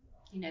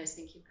I was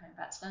thinking of coming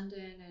back to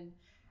London, and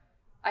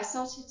I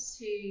started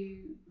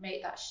to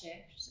make that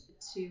shift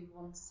to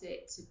want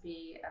it to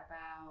be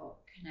about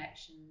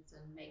connections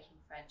and making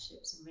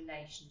friendships and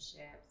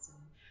relationships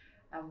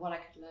and what I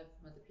could learn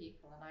from other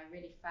people. And I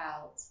really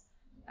felt,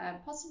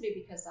 possibly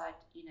because I'd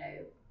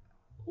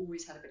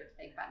always had a bit of a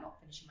thing about not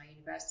finishing my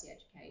university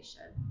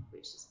education,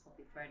 which is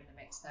probably thrown in the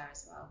mix there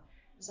as well,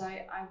 because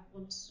I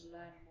wanted to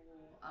learn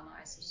more, and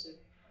I sort of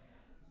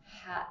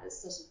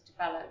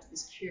developed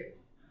this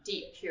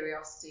deep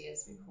curiosity,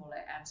 as we call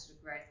it, and sort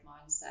of growth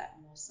mindset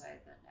more so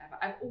than ever.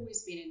 I've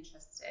always been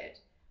interested,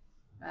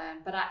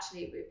 but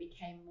actually it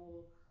became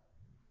more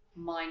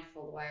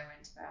mindful the way I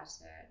went about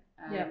it.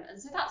 And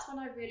so that's when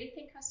I really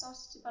think I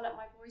started to develop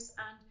my voice.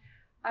 And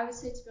I would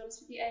say, to be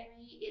honest with you,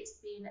 Amy, it's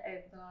been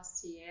over the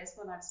last 2 years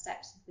when I've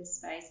stepped into this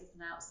space as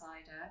an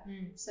outsider.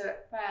 So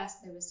at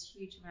first there was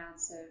huge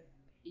amounts of,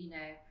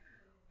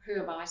 who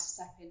am I to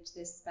step into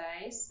this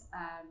space?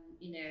 I'm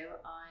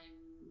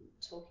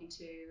talking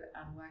to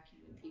and working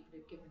with people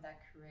who've given their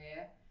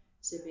career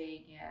to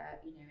being,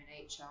 in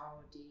HR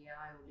or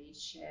DEI or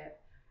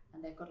leadership,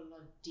 and they've got a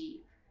lot of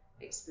deep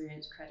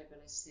experience,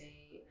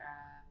 credibility,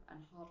 and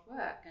hard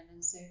work. And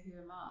then so who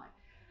am I?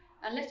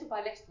 And little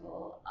by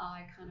little,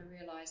 I kind of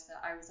realised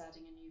that I was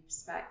adding a new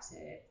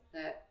perspective,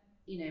 that,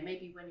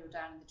 maybe when you're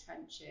down in the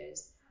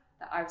trenches,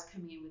 that I was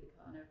coming in with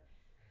a kind of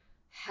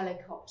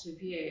helicopter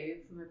view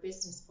from a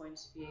business point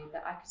of view,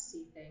 that I could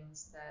see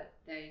things that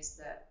those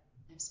that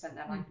have spent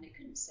their life in it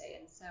couldn't see.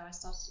 And so I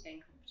started to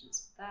gain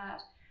confidence with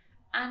that.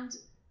 And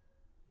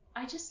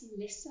I just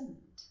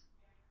listened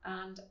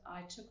and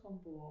I took on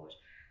board.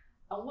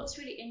 And what's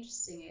really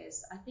interesting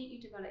is, I think you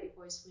develop your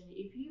voice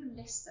if you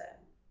listen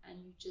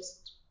and you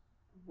just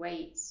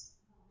wait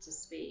to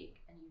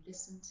speak, and you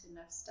listen to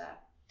enough stuff,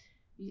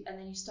 and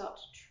then you start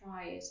to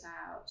try it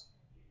out,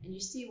 and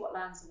you see what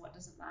lands and what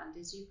doesn't land,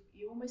 is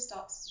you almost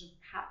start to sort of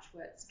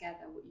patchwork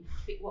together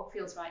what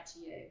feels right to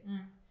you,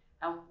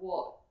 and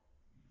what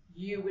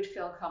you would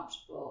feel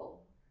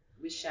comfortable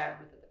with sharing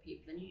with other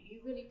people, and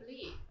you really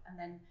believe. And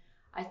then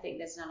I think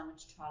there's an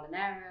element of trial and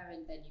error,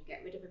 and then you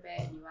get rid of a bit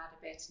and you add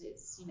a bit, and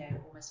it's, you know,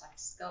 almost like a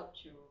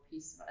sculpture or a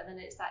piece of, and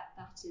then it's that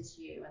is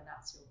you and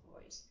that's your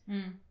voice,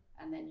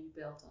 and then you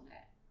build on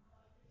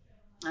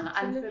it.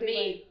 And for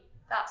me,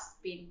 that's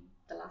been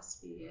the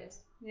last few years.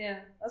 Yeah,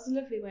 that's a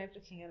lovely way of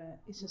looking at it.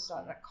 It's just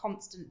like that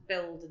constant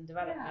build and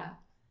development. Yeah.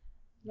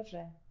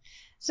 Lovely.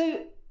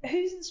 So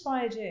who's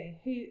inspired you?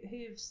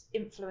 Who's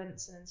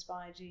influenced and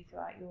inspired you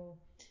throughout your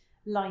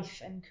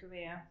life and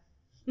career?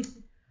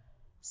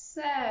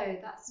 So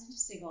that's an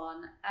interesting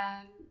one.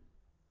 I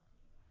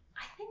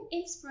think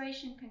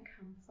inspiration can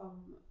come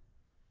from,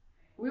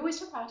 we always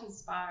talk about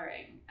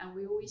inspiring, and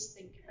we always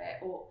think of it,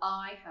 or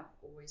I have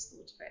always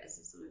thought of it as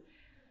a sort of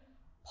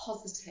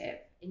positive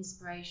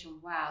inspiration.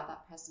 Wow,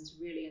 that person's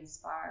really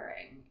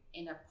inspiring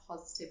in a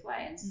positive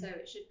way, and so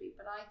it should be.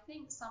 But I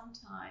think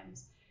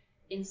sometimes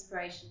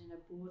inspiration in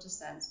a broader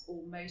sense,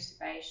 or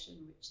motivation,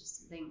 which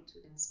is linked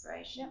with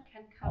inspiration,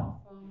 can come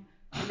from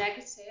a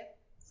negative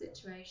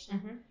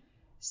situation.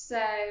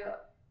 So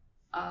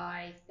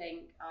I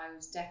think I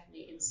was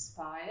definitely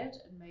inspired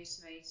and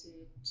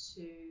motivated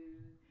to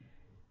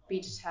be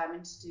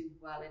determined to do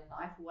well in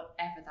life,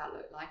 whatever that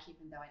looked like,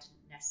 even though I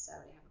didn't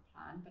necessarily have a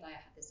plan, but I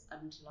had this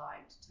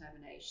underlying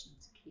determination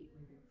to keep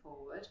moving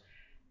forward.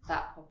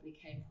 That probably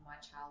came from my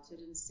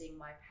childhood and seeing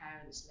my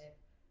parents live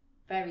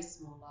very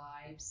small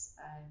lives.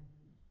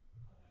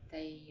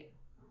 They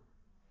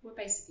were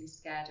basically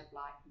scared of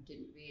life and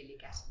didn't really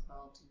get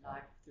involved in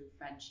life through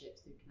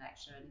friendships, through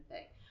connection or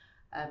anything,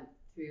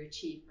 through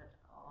achievement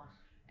or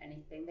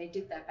anything. They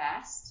did their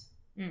best,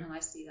 and I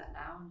see that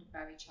now under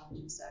very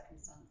challenging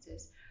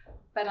circumstances.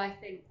 But I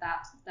think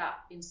that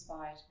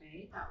inspired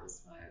me. That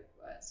was my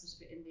sort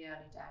of in the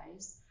early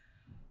days.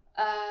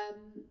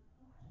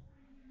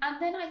 And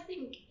then I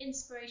think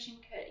inspiration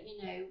can,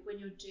 you know, when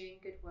you're doing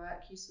good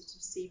work, you sort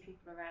of see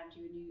people around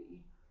you, and you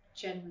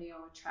generally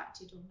are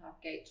attracted or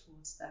navigate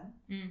towards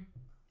them.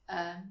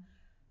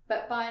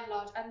 But by and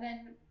large, and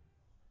then,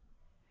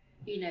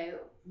 you know,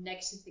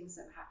 negative things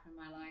that have happened in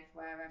my life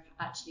where I've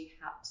actually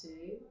had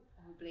to,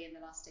 probably in the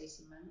last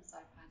 18 months,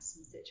 I've had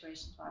some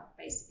situations where I've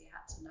basically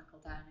had to knuckle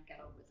down and get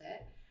on with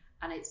it.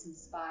 And it's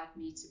inspired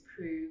me to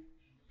prove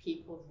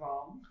people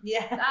wrong.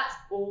 Yeah. That's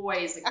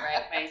always a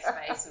great face,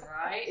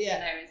 right? Yeah. You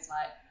know, it's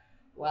like,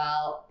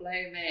 well, blow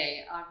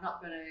me, I'm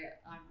not going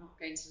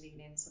to lean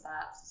into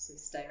that sort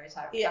of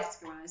stereotype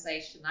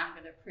categorization. I'm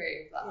going to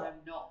prove that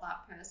I'm not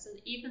that person,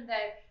 even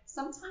though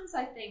sometimes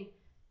I think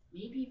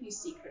maybe if you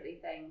secretly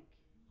think,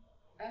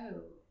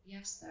 oh,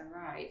 yes, they're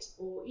right,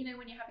 or, you know,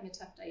 when you're having a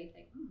tough day, you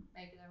think,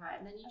 maybe they're right,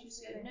 and then you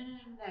just go,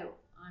 no,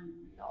 I'm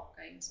not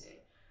going to,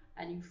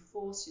 and you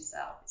force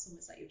yourself. It's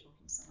almost like you're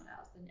talking to someone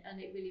else,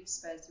 and it really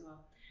spurs you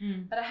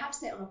on. But I have to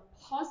say, on a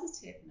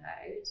positive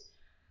note,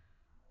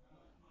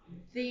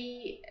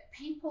 the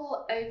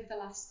people over the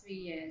last 3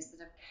 years that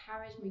have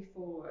carried me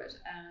forward,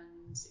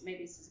 and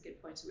maybe this is a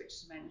good point at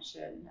which to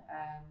mention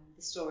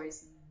the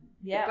stories and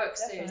the book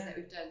series that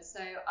we've done.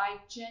 So I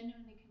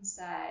genuinely can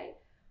say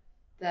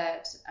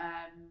that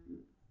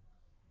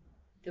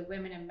the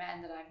women and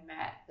men that I've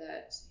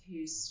met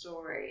whose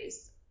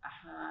stories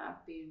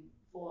have been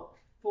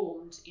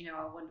formed, you know,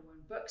 our Wonder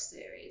Woman book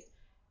series,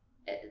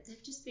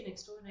 they've just been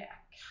extraordinary.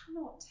 I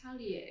cannot tell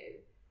you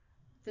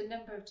the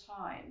number of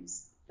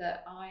times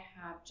that I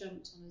have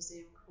jumped on a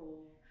Zoom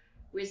call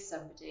with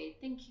somebody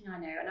thinking I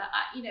know, and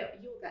I you know,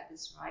 you'll get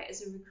this right,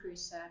 as a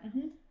recruiter,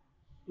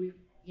 we,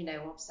 you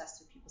know, we're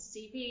obsessed with people's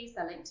CVs,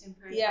 their LinkedIn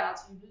profiles,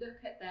 you look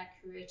at their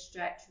career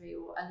trajectory,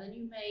 and then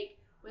you make,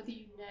 whether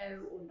you know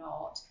or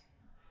not,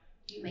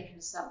 you make an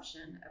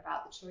assumption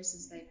about the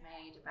choices they've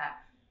made, about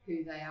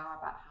who they are,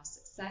 about how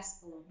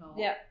successful or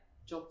not,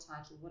 job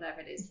title, whatever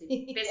it is,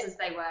 the business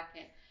they work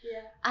in.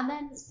 And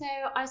then, so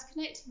I was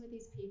connecting with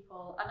these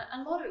people,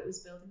 and a lot of it was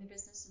building the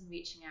business and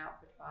reaching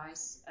out for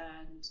advice,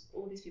 and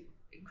all these people,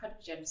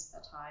 incredibly generous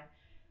at that time.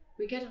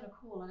 We get on a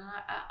call, and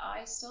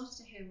I started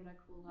to hear what I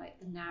call like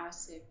the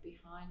narrative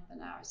behind the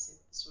narrative,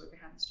 the story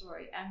behind the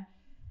story. And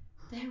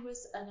there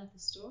was another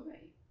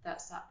story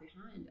that sat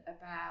behind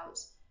about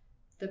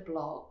the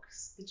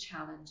blocks, the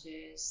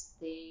challenges,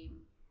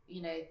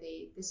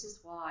 this is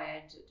why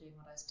I ended up doing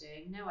what I was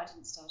doing. No, I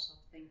didn't start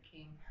off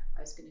thinking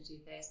I was going to do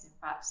this. In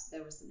fact,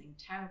 there was something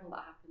terrible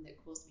that happened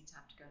that caused me to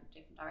have to go in a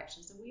different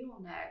direction. So we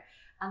all know.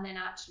 And then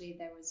actually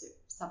there was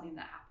something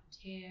that happened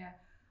here.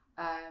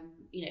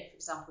 You know, for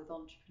example, with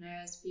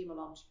entrepreneurs, female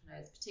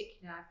entrepreneurs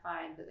particularly, I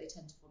find that they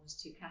tend to fall into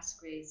two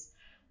categories.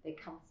 They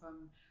come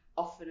from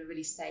often a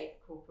really safe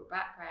corporate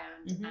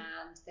background,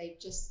 and they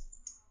just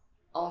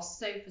are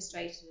so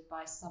frustrated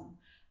by some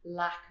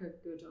lack of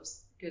goods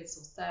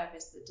or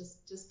service that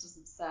just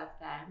doesn't serve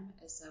them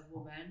as a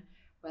woman,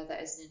 whether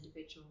as an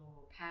individual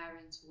or a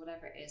parent or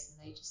whatever it is,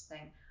 and they just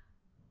think,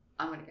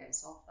 I'm going to go and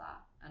solve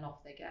that, and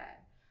off they go.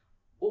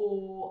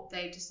 Or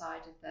they've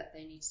decided that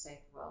they need to save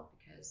the world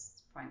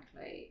because,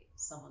 frankly,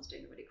 someone's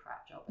doing a really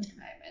crap job at the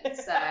moment.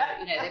 So,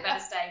 they better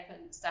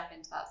step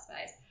into that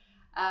space.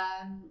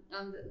 And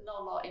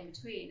not a lot in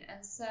between.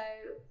 And so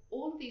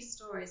all of these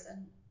stories,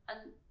 and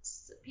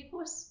people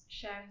were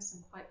sharing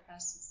some quite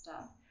personal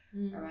stuff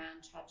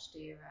around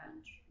tragedy,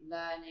 around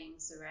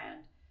learnings,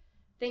 around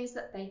things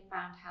that they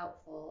found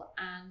helpful.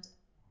 And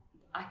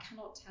I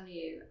cannot tell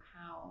you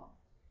how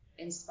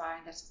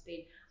inspiring that has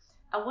been.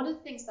 And one of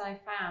the things that I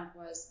found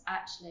was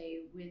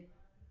actually with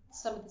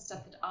some of the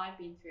stuff that I've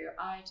been through,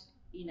 I'd,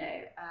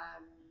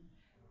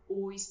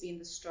 always been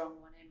the strong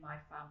one in my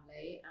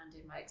family and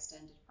in my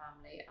extended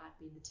family. I'd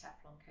been the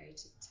Teflon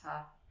coated,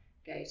 tough,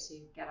 go to,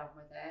 get on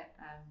with it,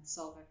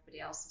 solve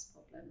everybody else's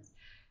problems.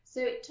 So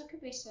it took a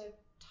bit of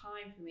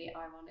time for me,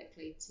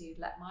 ironically, to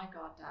let my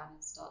guard down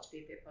and start to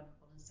be a bit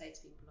vulnerable and say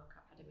to people, look,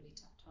 I've had a really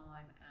tough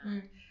time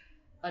and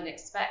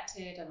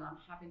unexpected, and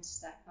I'm having to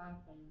step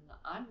up, and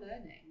I'm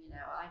learning.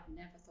 I've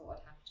never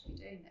thought I'd have to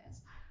be doing this.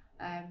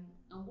 And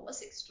what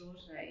was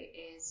extraordinary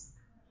is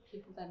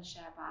people then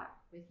share back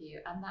with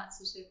you, and that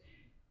sort of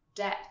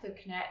depth of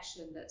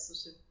connection, that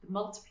sort of the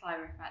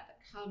multiplier effect that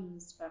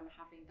comes from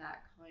having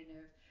that kind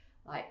of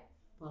like,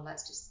 well,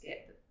 let's just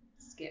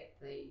skip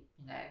the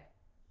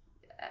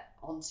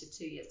on to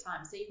 2 years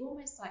time. So you've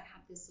almost like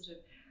had this sort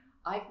of,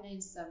 I've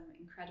known some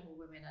incredible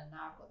women, and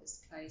now I've got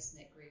this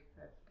close-knit group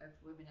of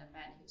women and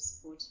men who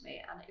support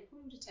me, and it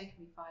probably would have taken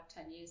me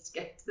 5-10 years to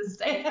get to the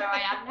stage where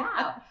I am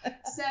now.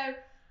 So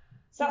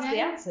that's the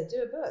answer.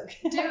 Do a book.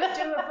 do a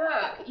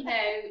book.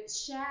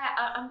 Share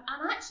and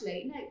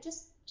actually,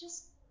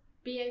 just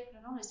be open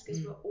and honest,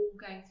 because we're all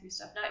going through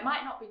stuff. Now, it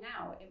might not be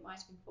now. It might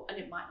have been before, and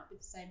it might not be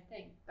the same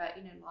thing. But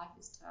life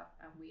is tough,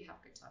 and we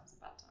have good times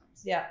and bad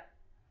times. Yeah.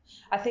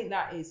 I think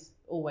that is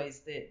always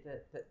the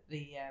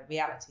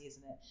reality,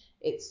 isn't it?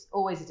 It's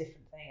always a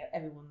different thing.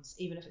 Everyone's,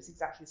 even if it's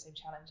exactly the same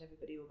challenge,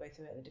 everybody will go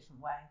through it in a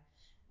different way.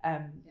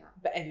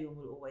 But everyone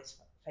will always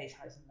face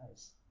highs and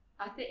lows.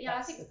 I think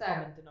the so.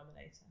 Common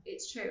denominator.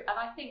 It's true, and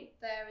I think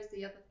there is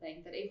the other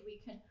thing, that if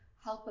we can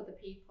help other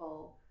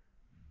people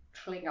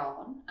cling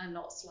on and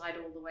not slide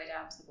all the way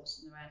down to the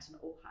bottom of the mountain,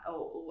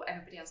 or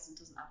everybody else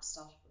doesn't have to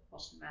start at the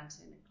bottom of the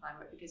mountain and climb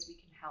up, because we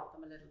can help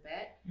them a little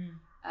bit.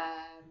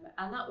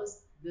 And that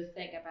was the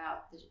thing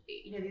about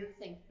the other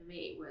thing for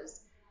me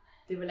was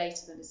the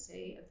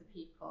relatability of the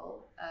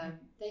people.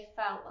 They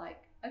felt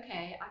like,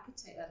 okay, I could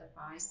take that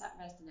advice, that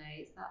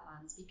resonates, that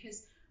lands,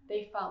 because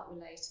they felt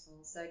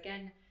relatable. So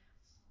again,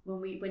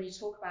 when you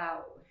talk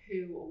about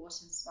who or what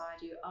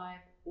inspired you,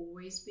 I've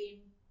always been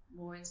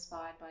more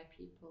inspired by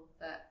people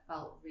that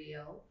felt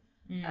real.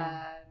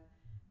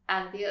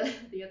 And the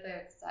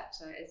other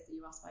sector is,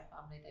 you ask my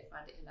family, they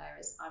find it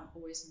hilarious. I'm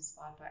always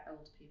inspired by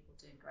older people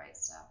doing great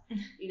stuff.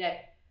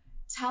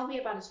 Tell me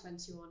about a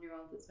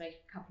 21-year-old that's making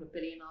a couple of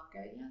billion. I'll go,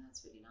 yeah,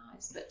 that's really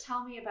nice. But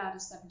tell me about a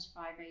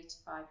 75,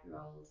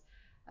 85-year-old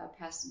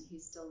person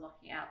who's still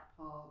knocking out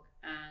the park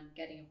and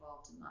getting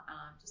involved in that. And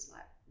I'm just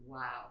like,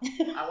 wow,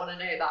 I want to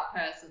know that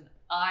person.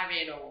 I'm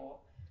in awe.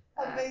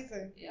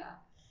 Amazing. Yeah.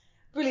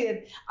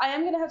 Brilliant. I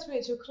am going to have to bring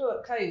it to a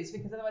close,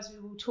 because otherwise we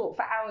will talk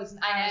for hours and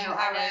hours and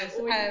hours.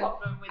 Always a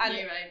problem with you,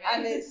 Amy.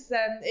 And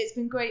it's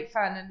been great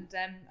fun,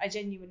 and I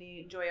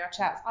genuinely enjoy our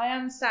chats. I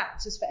am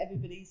sat, just for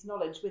everybody's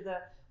knowledge, with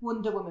a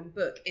Wonder Woman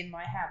book in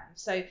my hand.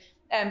 So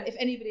if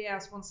anybody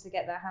else wants to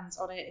get their hands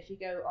on it, if you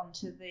go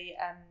onto the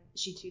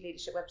She2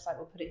 Leadership website,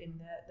 we'll put it in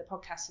the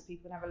podcast so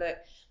people can have a look.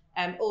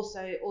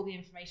 Also, all the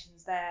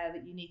information's there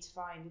that you need to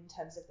find in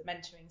terms of the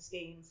mentoring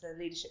schemes, the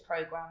leadership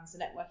programs, the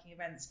networking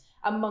events,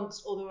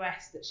 amongst all the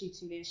rest that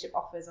She2 Leadership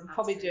offers. I'm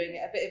probably doing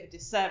it a bit of a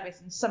disservice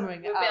and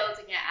summaring it up. We're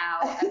building it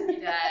out every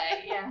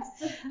day,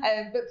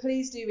 yes. But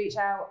please do reach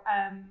out.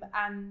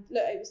 And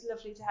look, it was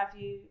lovely to have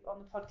you on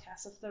the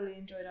podcast. I've thoroughly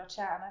enjoyed our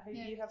chat, and I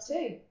hope you have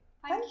too.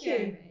 Thank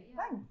you.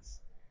 Thanks.